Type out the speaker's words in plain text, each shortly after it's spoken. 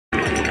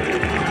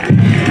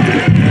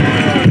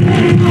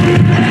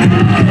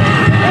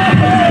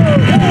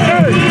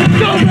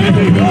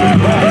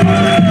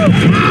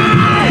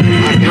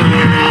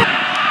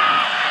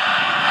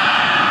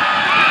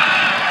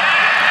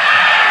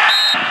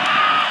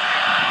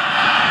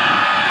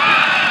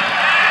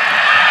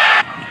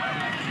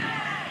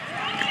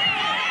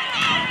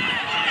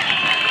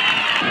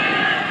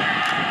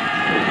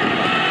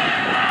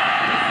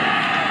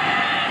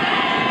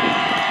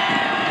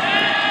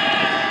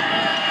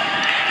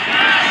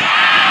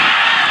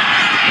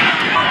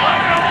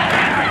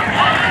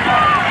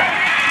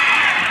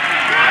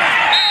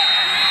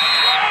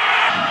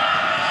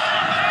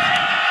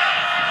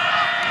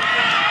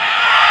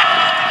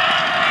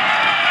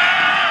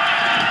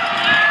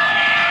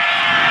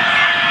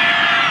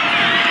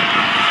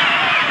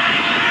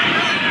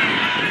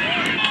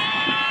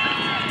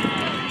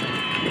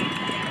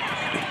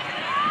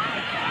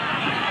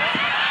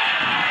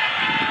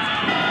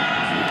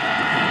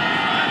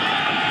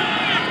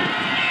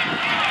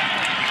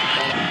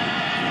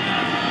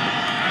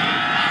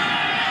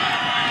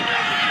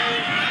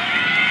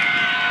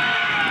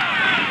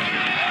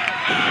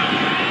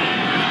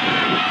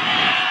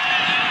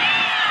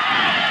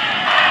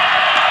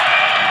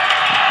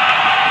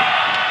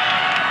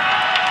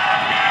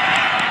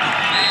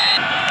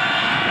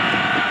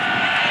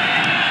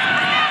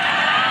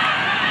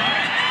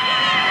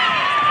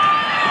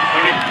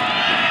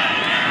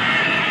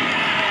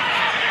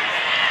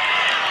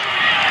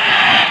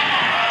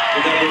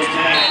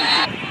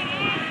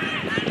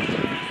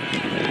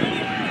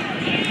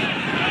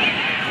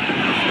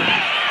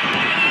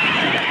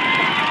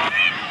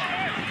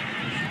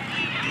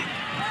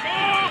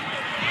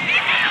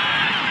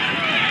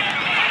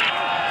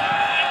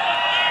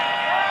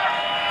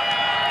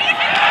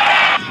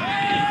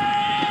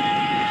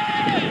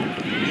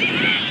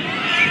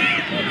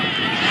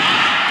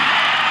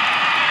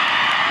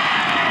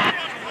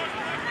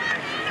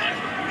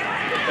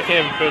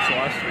haven't coached the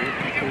last 3.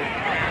 Pretty cool.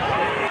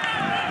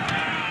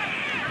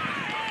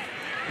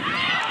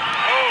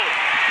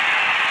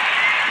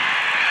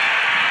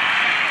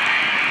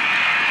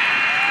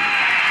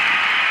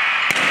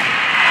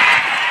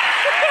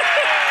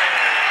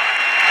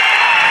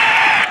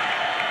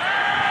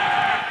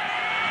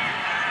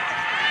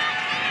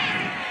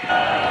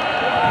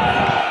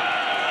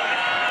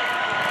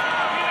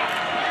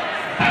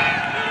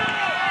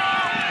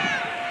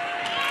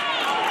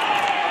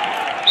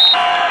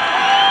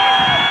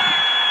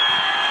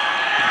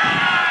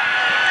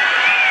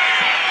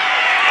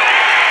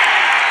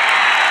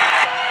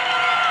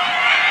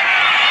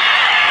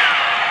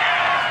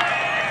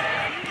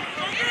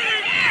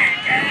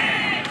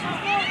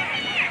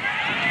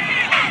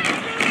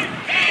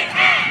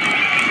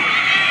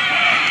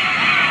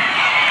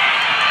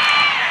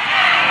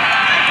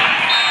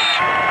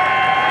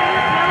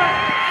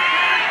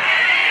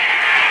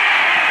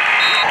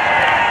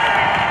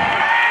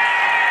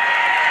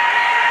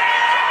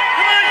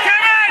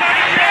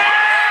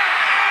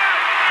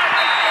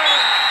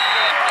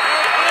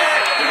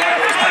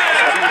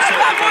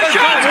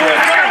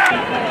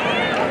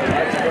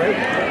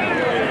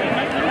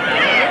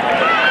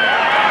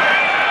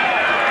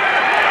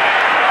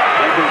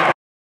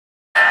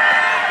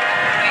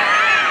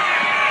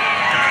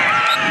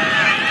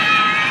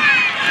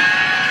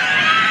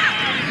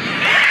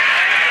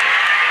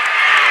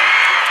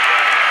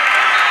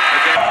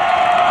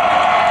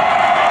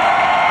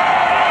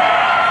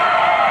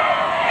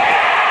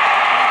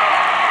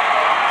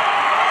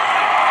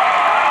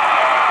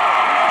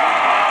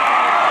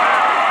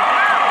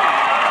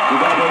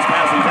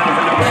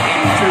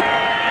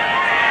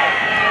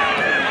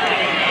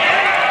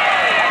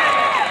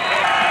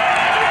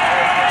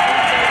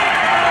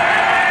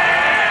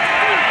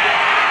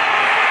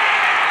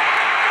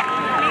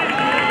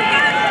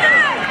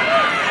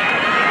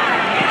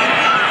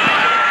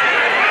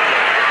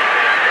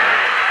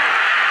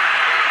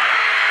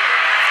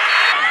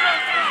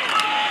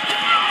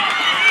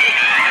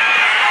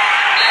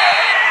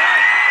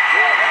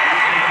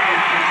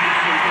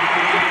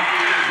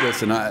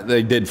 Listen,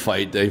 they did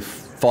fight. They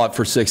fought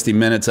for 60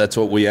 minutes. That's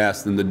what we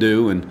asked them to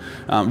do, and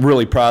I'm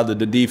really proud of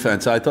the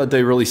defense. I thought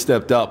they really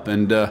stepped up,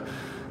 and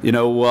you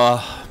know,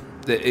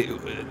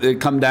 it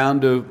come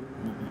down to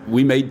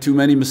we made too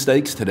many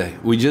mistakes today.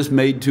 We just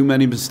made too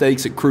many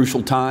mistakes at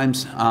crucial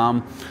times,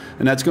 and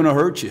that's going to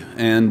hurt you.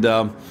 And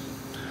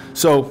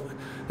so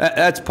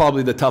that's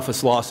probably the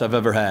toughest loss I've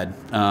ever had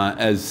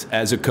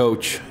as a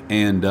coach,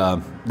 and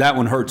that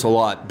one hurts a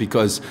lot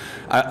because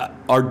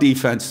our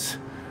defense.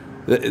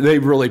 They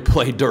really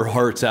played their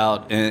hearts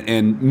out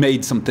and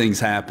made some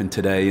things happen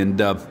today. And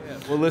well,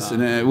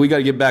 listen, we got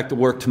to get back to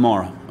work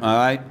tomorrow. All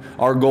right.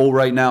 Our goal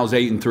right now is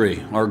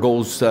 8-3. Our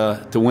goal is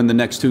to win the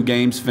next 2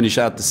 games, finish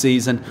out the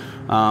season,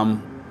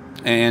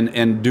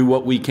 and do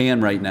what we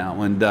can right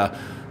now. And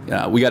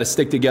we got to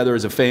stick together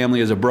as a family,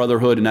 as a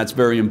brotherhood, and that's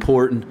very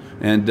important.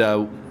 And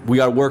we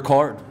got to work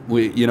hard.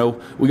 We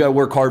got to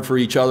work hard for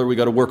each other. We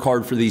got to work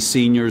hard for these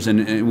seniors,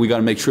 and we got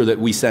to make sure that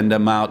we send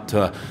them out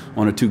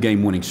on a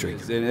 2-game winning streak.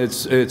 And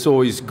it's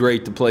always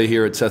great to play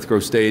here at Seth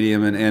Grove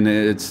Stadium,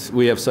 and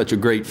we have such a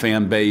great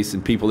fan base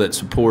and people that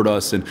support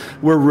us, and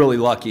we're really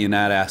lucky in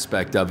that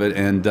aspect of it.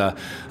 And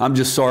I'm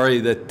just sorry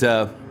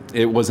that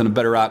it wasn't a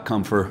better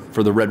outcome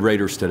for the Red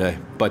Raiders today,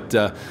 but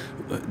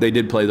they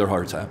did play their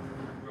hearts out.